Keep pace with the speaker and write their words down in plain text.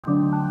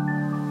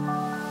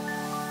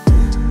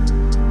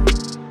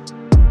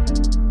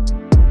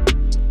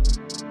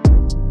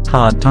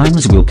hard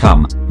times will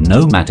come,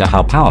 no matter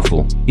how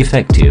powerful,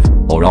 effective,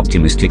 or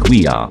optimistic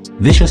we are,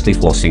 viciously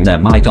forcing their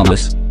might on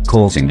us,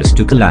 causing us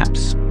to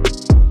collapse.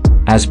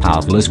 As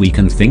powerful as we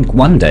can think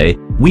one day,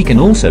 we can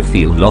also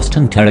feel lost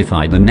and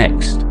terrified the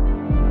next.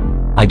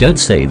 I don't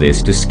say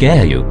this to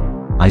scare you.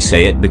 I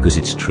say it because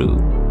it's true.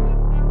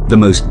 The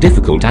most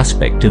difficult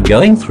aspect of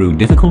going through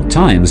difficult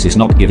times is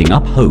not giving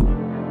up hope.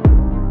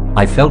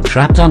 I felt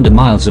trapped under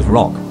miles of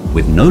rock,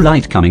 with no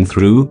light coming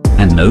through,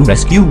 and no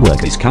rescue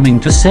workers coming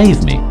to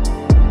save me.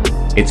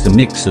 It's a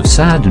mix of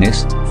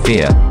sadness,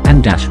 fear,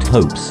 and dashed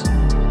hopes.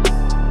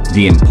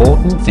 The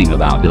important thing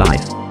about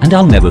life, and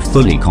I'll never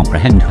fully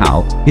comprehend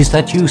how, is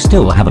that you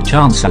still have a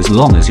chance as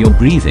long as you're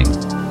breathing.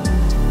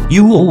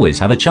 You always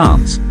have a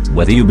chance,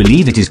 whether you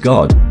believe it is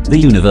God, the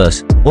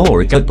universe,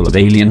 or a couple of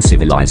alien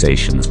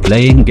civilizations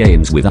playing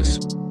games with us.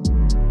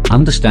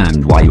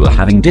 Understand why you are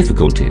having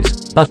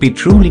difficulties, but be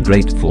truly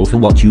grateful for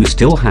what you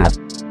still have.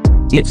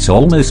 It's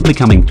almost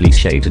becoming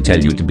cliché to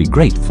tell you to be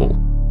grateful.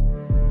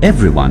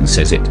 Everyone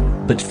says it,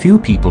 but few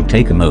people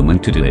take a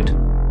moment to do it.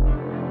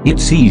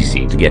 It's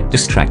easy to get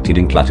distracted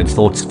in cluttered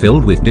thoughts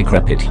filled with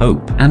decrepit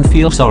hope and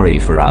feel sorry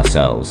for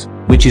ourselves,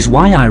 which is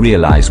why I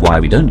realize why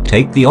we don't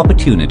take the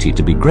opportunity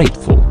to be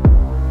grateful.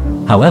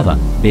 However,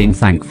 being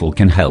thankful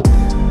can help.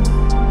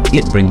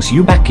 It brings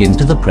you back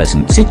into the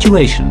present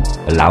situation,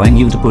 allowing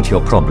you to put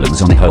your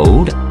problems on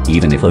hold,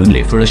 even if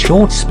only for a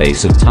short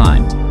space of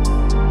time.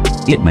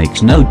 It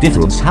makes no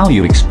difference how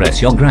you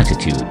express your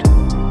gratitude.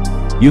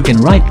 You can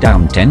write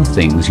down 10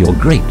 things you're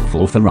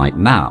grateful for right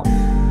now.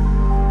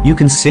 You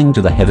can sing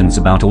to the heavens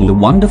about all the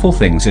wonderful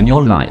things in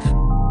your life.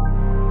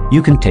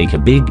 You can take a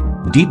big,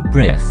 deep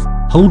breath,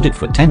 hold it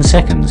for 10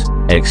 seconds,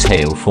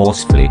 exhale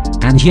forcefully,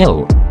 and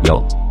yell,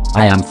 "Yo,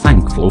 I am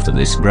thankful for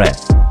this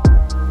breath."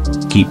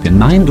 Keep in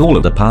mind all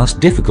of the past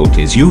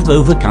difficulties you've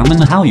overcome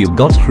and how you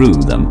got through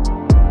them.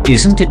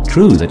 Isn't it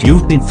true that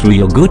you've been through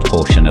your good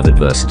portion of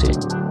adversity?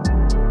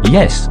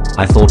 Yes,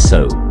 I thought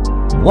so.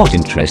 What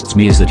interests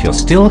me is that you're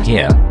still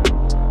here.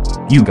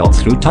 You got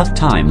through tough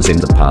times in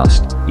the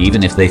past,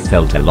 even if they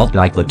felt a lot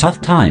like the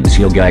tough times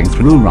you're going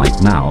through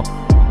right now.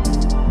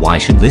 Why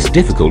should this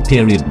difficult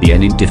period be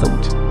any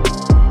different?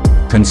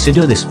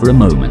 Consider this for a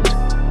moment.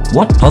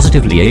 What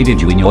positively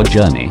aided you in your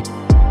journey?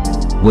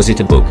 Was it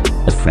a book,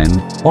 a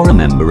friend, or a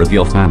member of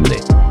your family?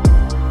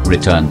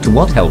 Return to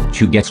what helped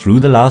you get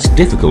through the last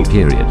difficult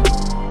period.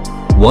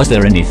 Was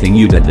there anything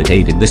you did that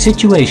aided the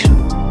situation?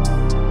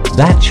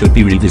 That should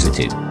be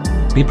revisited.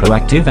 Be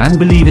proactive and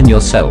believe in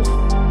yourself.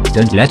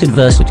 Don't let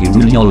adversity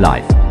rule your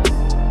life.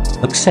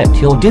 Accept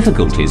your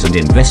difficulties and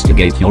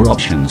investigate your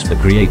options for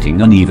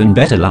creating an even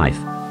better life.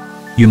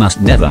 You must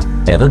never,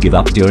 ever give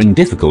up during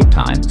difficult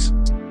times.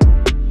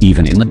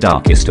 Even in the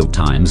darkest of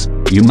times,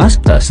 you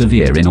must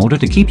persevere in order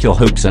to keep your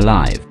hopes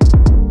alive.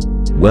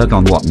 Work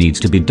on what needs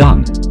to be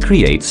done,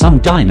 create some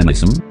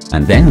dynamism,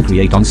 and then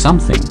create on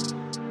something.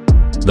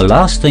 The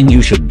last thing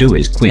you should do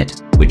is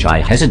quit, which I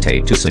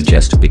hesitate to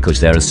suggest because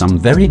there are some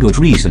very good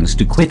reasons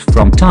to quit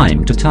from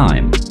time to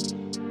time.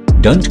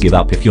 Don't give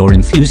up if you're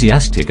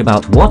enthusiastic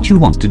about what you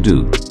want to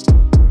do.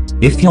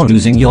 If you're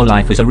losing your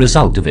life as a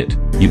result of it,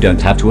 you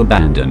don't have to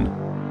abandon.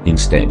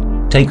 Instead,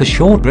 take a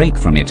short break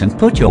from it and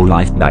put your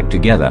life back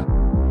together.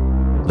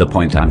 The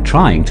point I'm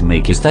trying to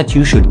make is that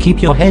you should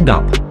keep your head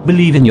up,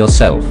 believe in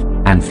yourself,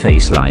 and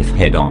face life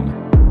head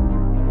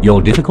on.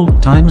 Your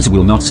difficult times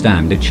will not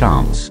stand a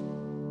chance.